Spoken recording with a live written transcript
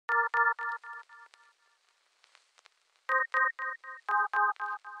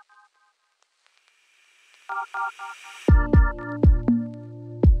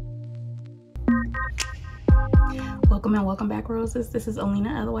Welcome and welcome back, roses. This is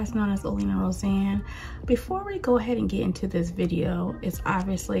Olena, otherwise known as OlenaRosanne. Before we go ahead and get into this video, it's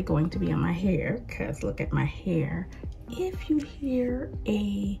obviously going to be on my hair, because look at my hair. If you hear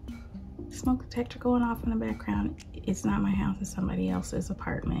a smoke detector going off in the background, it's not my house, it's somebody else's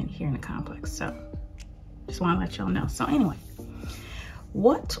apartment here in the complex. So just want to let y'all know. So anyway,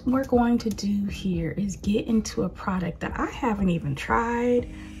 what we're going to do here is get into a product that I haven't even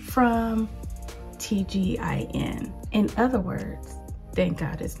tried from TGIN. In other words, thank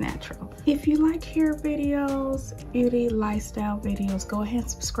God it's natural. If you like hair videos, beauty, lifestyle videos, go ahead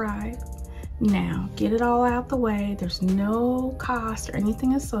and subscribe. Now, get it all out the way. There's no cost or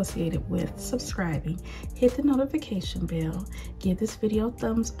anything associated with subscribing. Hit the notification bell, give this video a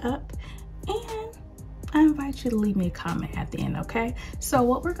thumbs up, and I invite you to leave me a comment at the end, okay? So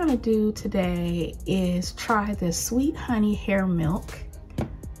what we're gonna do today is try this Sweet Honey Hair Milk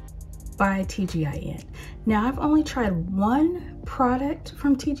by TGIN. Now, I've only tried one product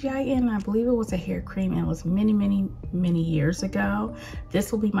from TGIN. I believe it was a hair cream, and it was many years ago.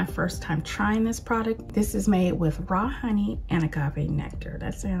 This will be my first time trying this product. This is made with raw honey and agave nectar.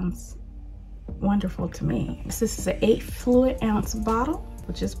 That sounds wonderful to me. This is an 8 fluid ounce bottle,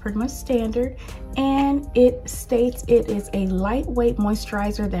 which is pretty much standard, and it states it is a lightweight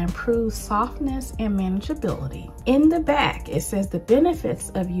moisturizer that improves softness and manageability. In the back, it says the benefits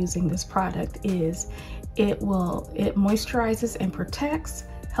of using this product is it moisturizes and protects,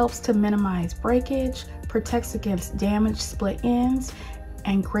 helps to minimize breakage, protects against damaged split ends,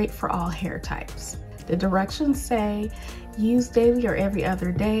 and great for all hair types. The directions say use daily or every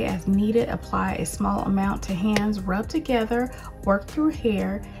other day as needed. Apply a small amount to hands, rub together, work through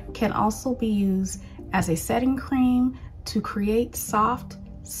hair. Can also be used as a setting cream to create soft,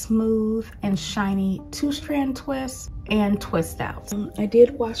 smooth, and shiny 2-strand twists and twist outs. I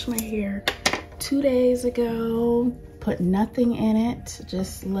did wash my hair 2 days ago, put nothing in it,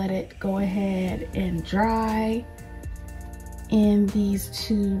 just let it go ahead and dry in these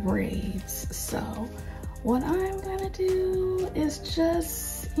 2 braids. So what I'm gonna do is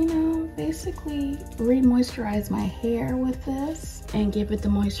just, you know, basically re-moisturize my hair with this and give it the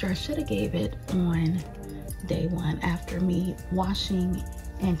moisture I should have gave it on day 1 after me washing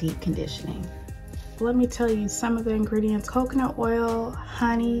and deep conditioning. Let me tell you some of the ingredients: coconut oil,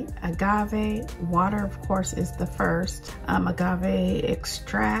 honey, agave, water of course is the first, agave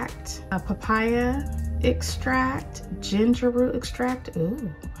extract, papaya extract, ginger root extract,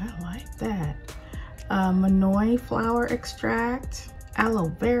 ooh, I like that, manoi flower extract, aloe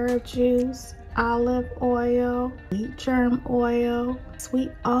vera juice, olive oil, wheat germ oil,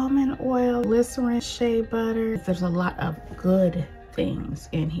 sweet almond oil, glycerin, shea butter. There's a lot of good things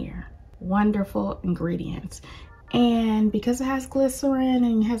in here. Wonderful ingredients. And because it has glycerin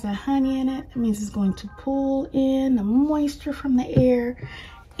and it has a honey in it, that means it's going to pull in the moisture from the air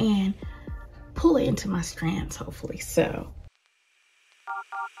and pull it into my strands, hopefully. So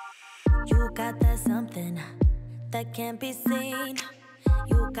you got that something that can't be seen.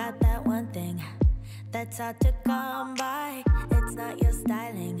 You got that one thing that's hard to come by. It's not your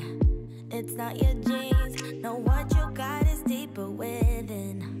styling, it's not your jeans. No, what you got is deeper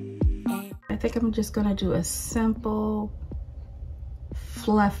within. I think I'm just gonna do a simple,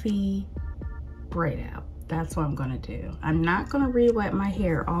 fluffy braid out. That's what I'm gonna do. I'm not gonna re-wet my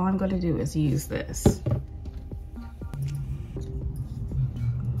hair. All I'm gonna do is use this.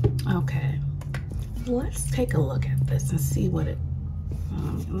 Okay, let's take a look at this and see what it,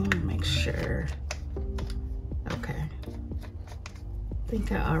 let me make sure. Okay, I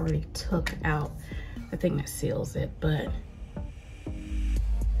think I already took out the thing that seals it, but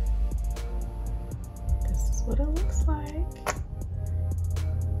this is what it looks like.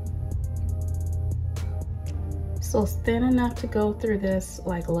 So it's thin enough to go through this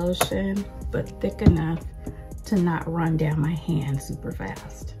like lotion, but thick enough to not run down my hand super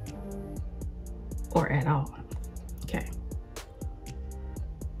fast or at all. Okay.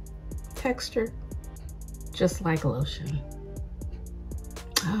 Texture, just like lotion.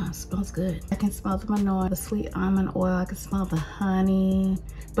 Ah, it smells good. I can smell the manoi, the sweet almond oil. I can smell the honey,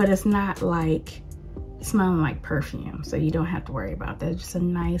 but it's not like smelling like perfume, so you don't have to worry about that. It's just a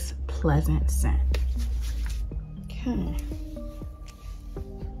nice, pleasant scent. Okay.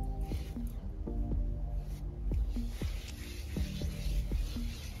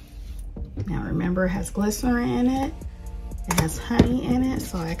 Now remember, it has glycerin in it, it has honey in it,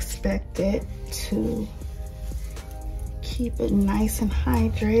 so I expect it to keep it nice and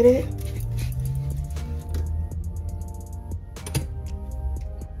hydrated.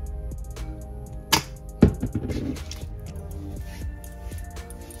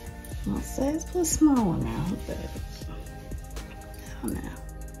 a small amount, but I don't know.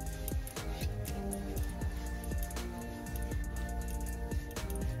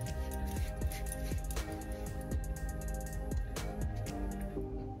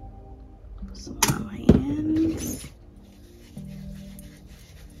 Some on my ends.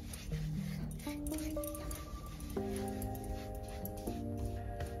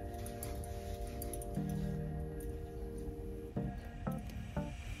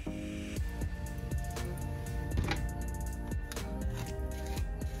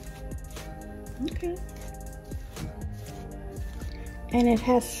 Okay. And it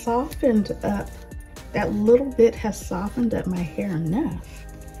has softened up, that little bit has softened up my hair enough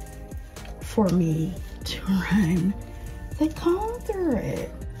for me to run the comb through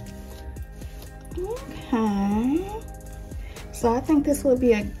it. Okay. So I think this would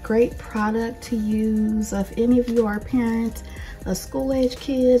be a great product to use if any of you are parents of school-age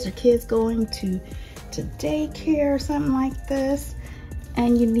kids or kids going to daycare or something like this,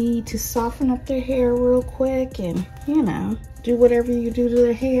 and you need to soften up their hair real quick and, you know, do whatever you do to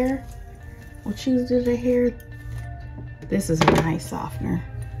their hair or choose to do their hair. This is a nice softener.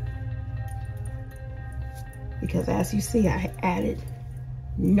 Because as you see, I added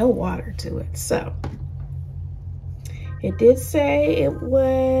no water to it. So it did say it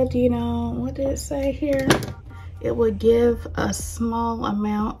would, you know, what did it say here? It would give a small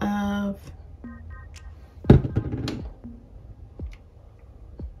amount of,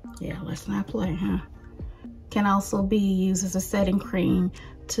 yeah, let's not play, huh? Can also be used as a setting cream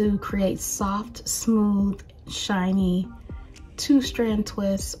to create soft, smooth, shiny 2-strand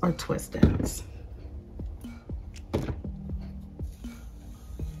twists or twist outs.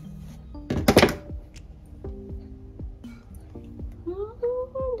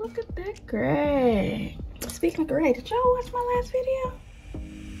 Ooh, look at that gray. Speaking of gray, did y'all watch my last video?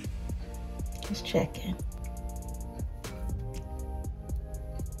 Just checking.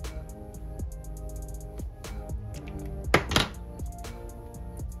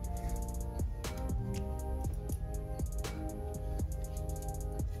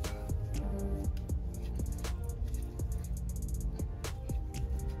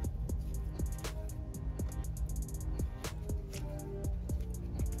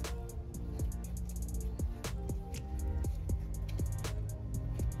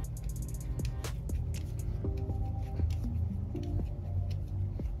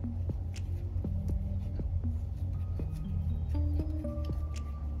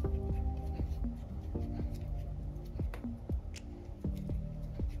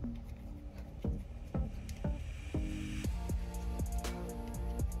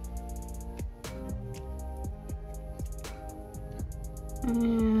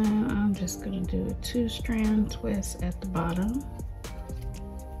 And I'm just gonna do a 2-strand twist at the bottom.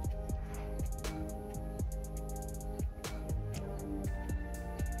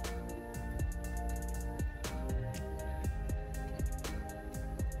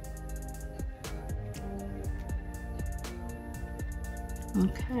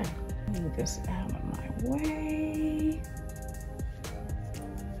 Okay, move this out of my way.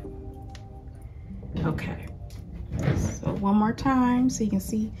 Okay. So one more time so you can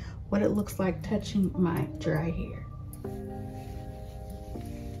see what it looks like touching my dry hair.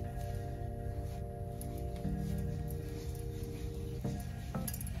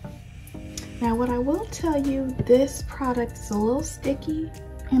 Now what I will tell you, this product is a little sticky,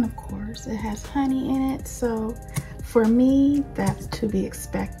 and of course it has honey in it, so for me that's to be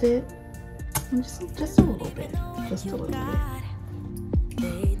expected. Just a little bit, just a little bit.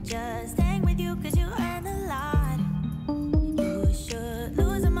 They just hang with you 'cause you earn a lot. You should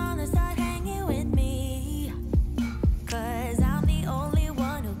lose them all and start hanging with me, 'cause I'm the only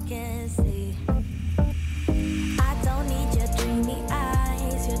one who can see. I don't need your dreamy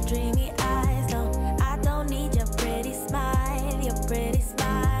eyes, no. I don't need your pretty smile,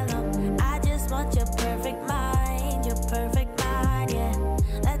 no. I just want your perfect mind, yeah.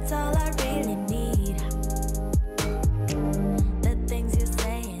 That's all I really need. The things you're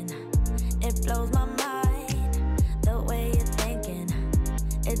saying,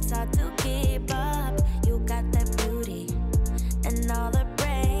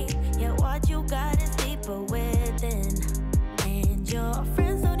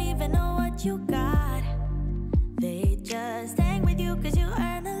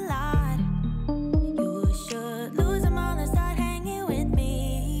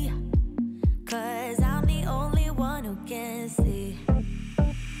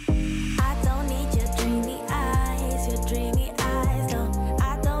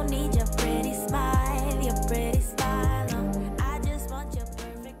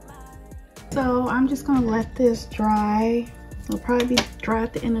 So I'm just gonna let this dry. It'll probably be dry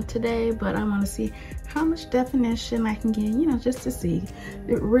at the end of today, but I wanna see how much definition I can get, you know, just to see.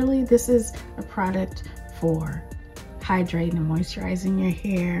 This is a product for hydrating and moisturizing your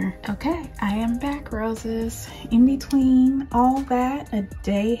hair. Okay, I am back, roses. In between all that, a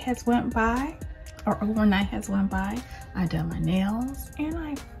day has went by, or overnight has went by. I done my nails and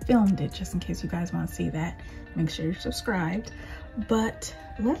I filmed it just in case you guys want to see that. Make sure you're subscribed. But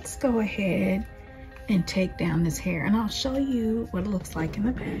let's go ahead and take down this hair and I'll show you what it looks like in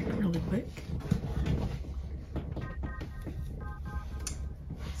the back really quick.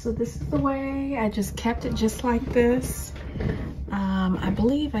 So this is the way I just kept it just like this. I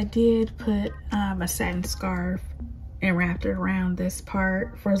believe I did put a satin scarf and wrapped it around this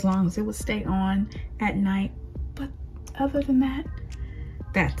part for as long as it would stay on at night. But other than that,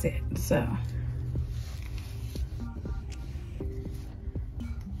 that's it. So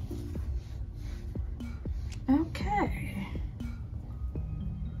okay,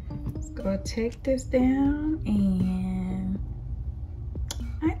 let's go take this down, and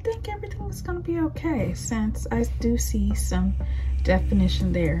I think everything's gonna be okay since I do see some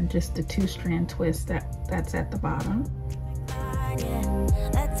definition there and just the 2-strand twist that's at the bottom.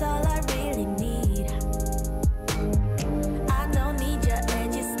 That's all I really need. I don't need your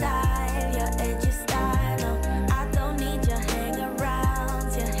edgy style, no. I don't need your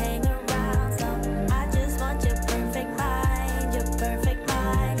hang-arounds, no. I just want your perfect mind,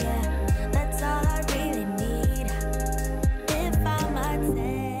 yeah. That's all I really need. If I might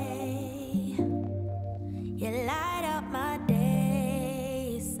say, you light up my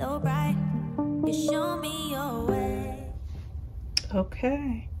day so bright, you show me your way.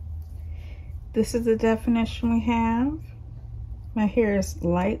 Okay, this is the definition we have. My hair is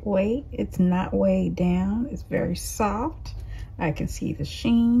lightweight, it's not weighed down, it's very soft. I can see the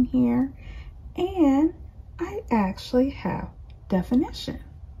sheen here, and I actually have definition.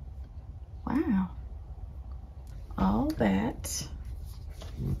 Wow, all that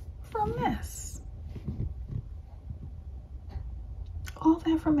from this. All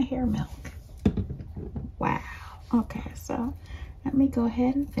that from a hair milk. Wow. Okay, so let me go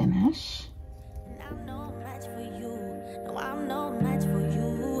ahead and finish. I'm no match for you. No, I'm no match for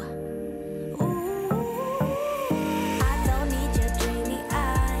you. Ooh, I don't need your dreamy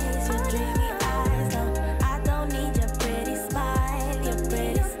eyes, no. I don't need your pretty smile,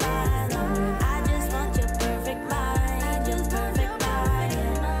 no. I just want your perfect mind,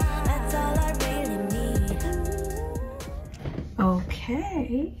 yeah. That's all I really need.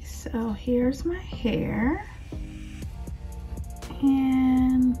 Okay, so here's my hair.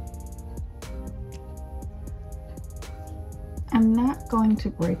 And I'm not going to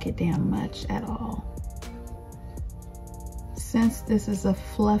break it down much at all. Since this is a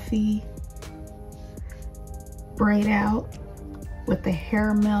fluffy braid out with the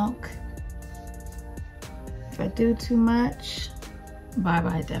hair milk, if I do too much,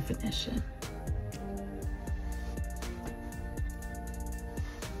 bye-bye definition.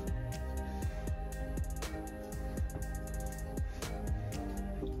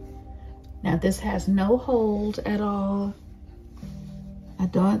 Now this has no hold at all. I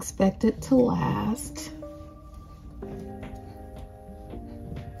don't expect it to last.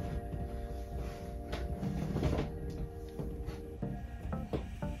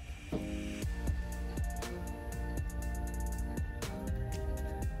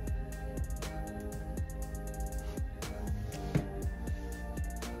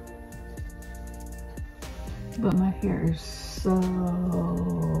 But my hair is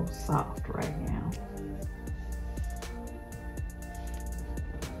so soft right now.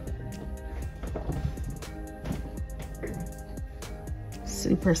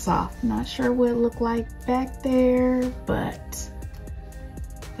 Super soft. Not sure what it looked like back there, but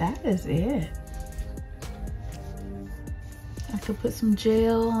that is it. I could put some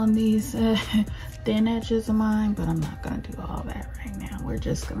gel on these thin edges of mine, but I'm not gonna do all that right now. We're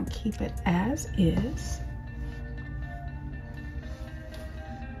just gonna keep it as is.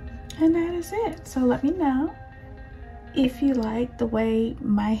 And that is it. So let me know if you like the way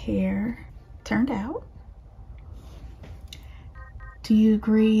my hair turned out. Do you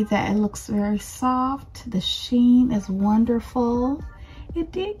agree that it looks very soft? The sheen is wonderful.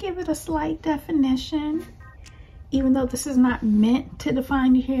 It did give it a slight definition, even though this is not meant to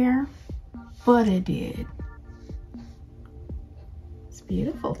define your hair, but it did. It's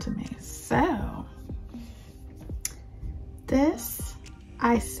beautiful to me. So this,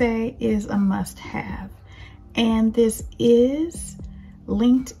 I say, is a must-have, and this is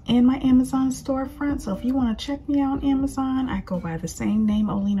linked in my Amazon storefront. So if you want to check me out on Amazon, I go by the same name,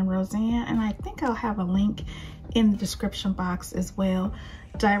 OlenaRosanne, and I think I'll have a link in the description box as well,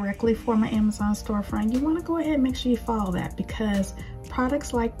 directly for my Amazon storefront. You want to go ahead and make sure you follow that, because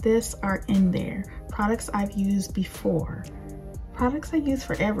products like this are in there. Products I've used before. Products I use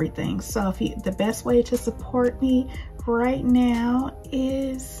for everything. So if you, the best way to support me right now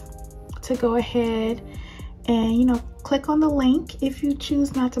is to go ahead and, you know, click on the link. If you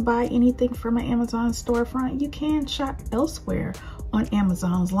choose not to buy anything from my Amazon storefront, you can shop elsewhere on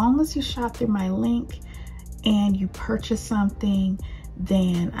Amazon. As long as you shop through my link and you purchase something,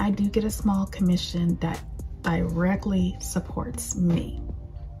 then I do get a small commission that directly supports me.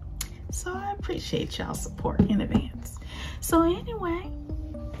 So I appreciate y'all's support in advance. So anyway,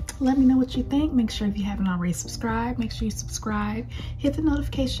 let me know what you think. Make sure if you haven't already subscribed, make sure you subscribe, hit the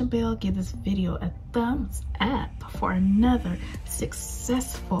notification bell, give this video a thumbs up for another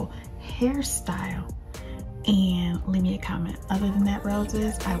successful hairstyle, and leave me a comment. Other than that,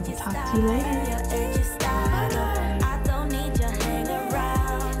 roses, I will talk to you later.